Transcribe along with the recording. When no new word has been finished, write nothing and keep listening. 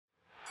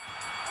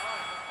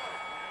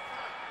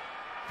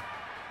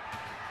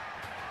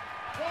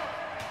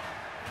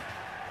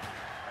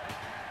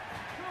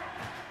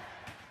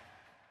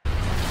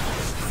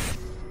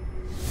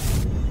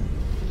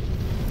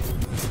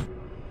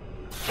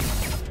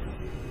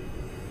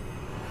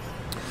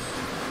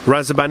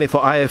Razabani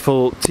for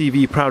IFL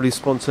TV, proudly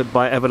sponsored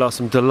by Everlast.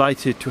 I'm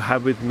delighted to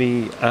have with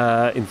me,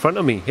 in front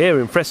of me, here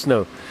in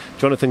Fresno,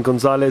 Jonathan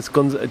Gonzalez.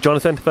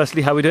 Jonathan,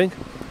 firstly, how are we doing?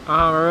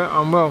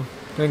 I'm well.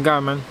 Thank God,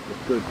 man.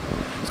 Good.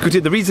 It's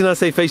good. The reason I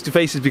say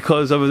face-to-face is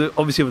because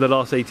obviously over the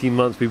last 18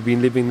 months we've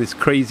been living this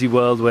crazy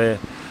world where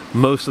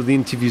most of the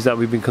interviews that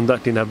we've been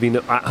conducting have been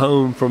at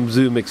home from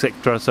Zoom,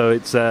 etc. So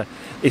it's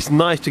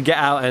nice to get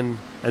out and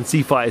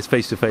see fighters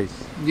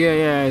face-to-face.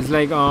 Yeah. It's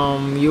like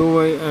you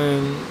were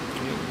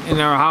in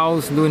our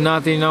house doing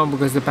nothing,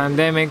 because of the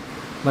pandemic.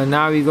 But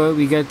now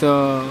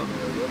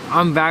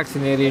I'm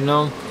vaccinated,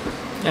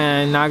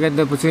 and I get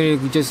the opportunity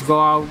to just go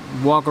out,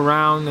 walk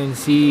around, and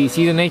see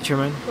the nature,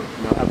 man.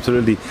 No,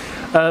 absolutely.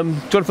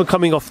 Jonathan,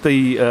 coming off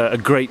a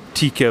great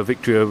TKO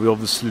victory over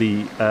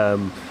obviously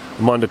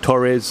Amanda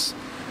Torres,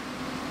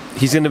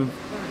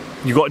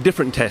 you got a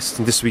different test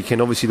this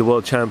weekend. Obviously, the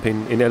world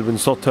champion in Elwin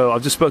Soto.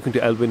 I've just spoken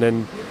to Elwin,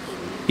 and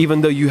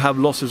even though you have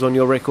losses on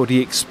your record, he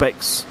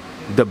expects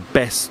the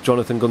best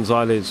Jonathan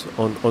Gonzalez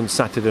on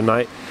Saturday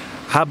night.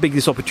 How big is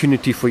this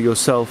opportunity for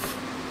yourself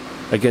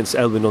against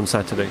Elwin on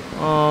Saturday?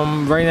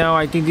 Right now,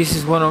 I think this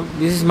is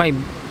my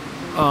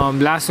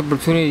last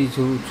opportunity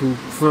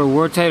for a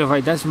world title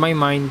fight. That's my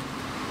mind.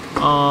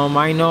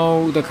 I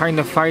know the kind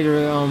of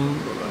fighter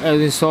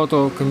Elwin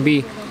Soto can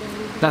be.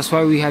 That's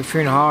why we have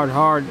trained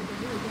hard.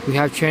 We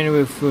have trained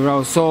with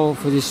Raul Sol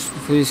for this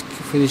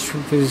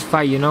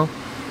fight,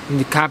 And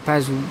the cap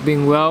has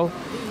been well.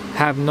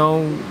 Have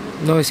no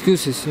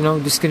excuses,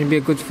 This is going to be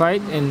a good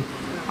fight, and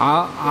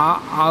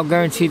I'll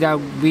guarantee that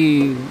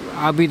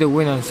I'll be the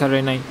winner on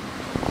Saturday night.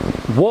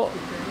 What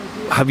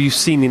have you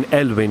seen in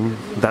Elwin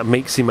that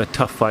makes him a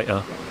tough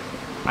fighter?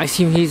 I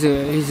see he's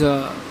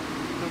a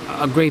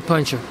great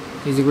puncher.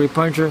 He's a great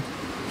puncher.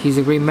 He's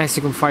a great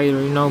Mexican fighter.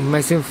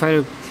 Mexican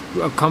fighter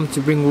come to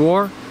bring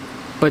war,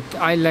 but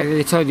like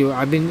I told you,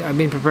 I've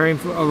been preparing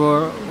for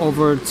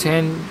over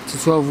 10 to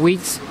 12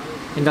 weeks,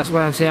 and that's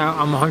why I'm saying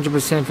I'm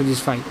 100% for this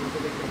fight.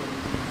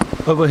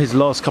 Over his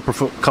last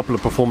couple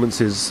of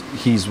performances,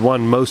 he's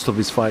won most of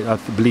his fight. I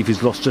believe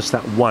he's lost just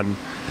that one.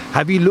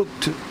 Have you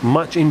looked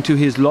much into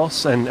his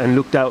loss and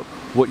looked at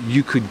what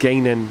you could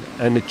gain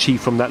and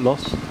achieve from that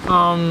loss?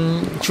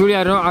 Truly,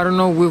 I don't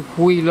know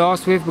who he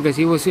lost with, because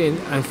he was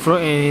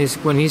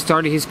when he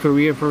started his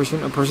career,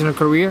 personal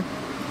career.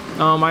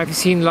 I've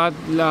seen a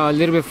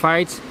little bit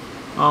fights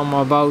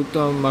about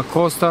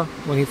Acosta,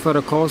 when he fought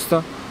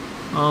Acosta,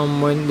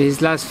 when his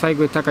last fight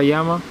with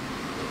Takayama.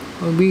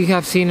 We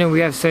have seen him,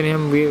 we have seen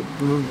him,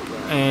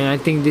 and I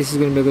think this is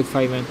going to be a good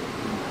fight, man.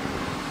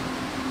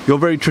 You're a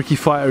very tricky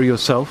fighter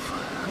yourself,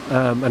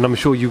 and I'm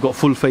sure you've got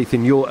full faith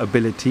in your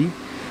ability.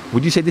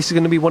 Would you say this is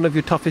going to be one of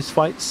your toughest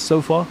fights so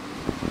far?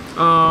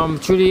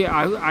 Truly,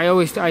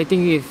 I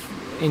think if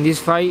in this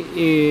fight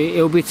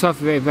it will be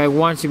tough if I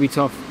want to be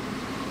tough.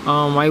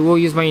 I will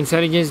use my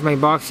intelligence, my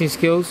boxing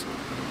skills,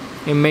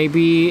 and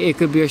maybe it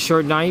could be a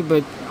short night,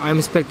 but I'm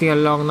expecting a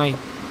long night.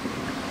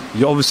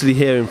 You're obviously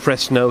here in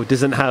Fresno. It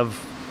doesn't have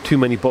too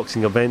many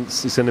boxing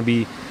events. It's going to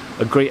be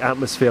a great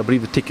atmosphere. I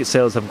believe the ticket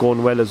sales have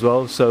gone well as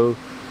well. So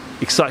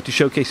excited to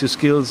showcase your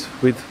skills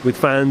with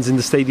fans in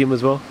the stadium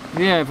as well.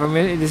 Yeah, for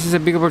me, this is a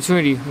big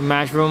opportunity.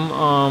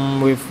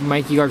 Matchroom with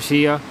Mikey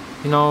Garcia.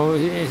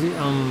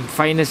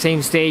 Fighting the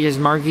same stage as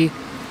Marky.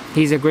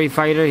 He's a great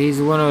fighter. He's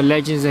one of the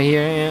legends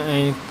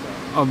here,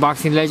 a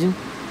boxing legend.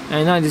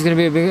 And this is going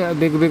to be a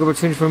big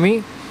opportunity for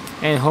me.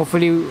 And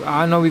hopefully,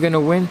 I know we're going to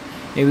win.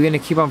 And we're going to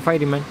keep on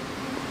fighting, man.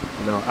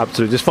 No,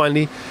 absolutely. Just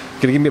finally,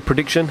 can you give me a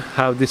prediction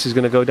how this is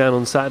going to go down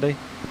on Saturday?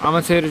 I'm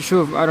going to tell you the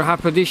truth. I don't have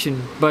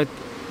prediction, but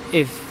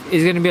if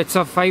it's going to be a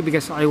tough fight,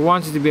 because I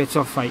want it to be a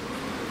tough fight.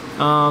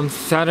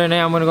 Saturday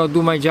night, I'm going to go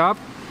do my job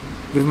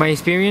with my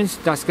experience.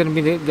 That's going to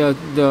be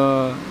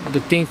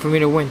the thing for me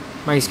to win,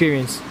 my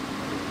experience.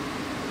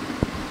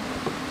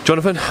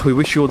 Jonathan, we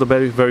wish you all the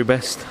very, very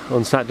best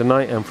on Saturday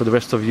night and for the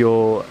rest of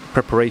your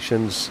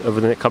preparations over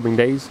the next coming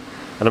days.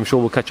 And I'm sure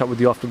we'll catch up with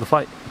you after the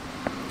fight.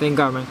 Thank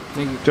God, man.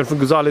 Thank you. Jonathan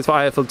Gonzalez for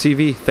IFL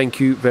TV. Thank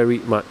you very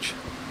much.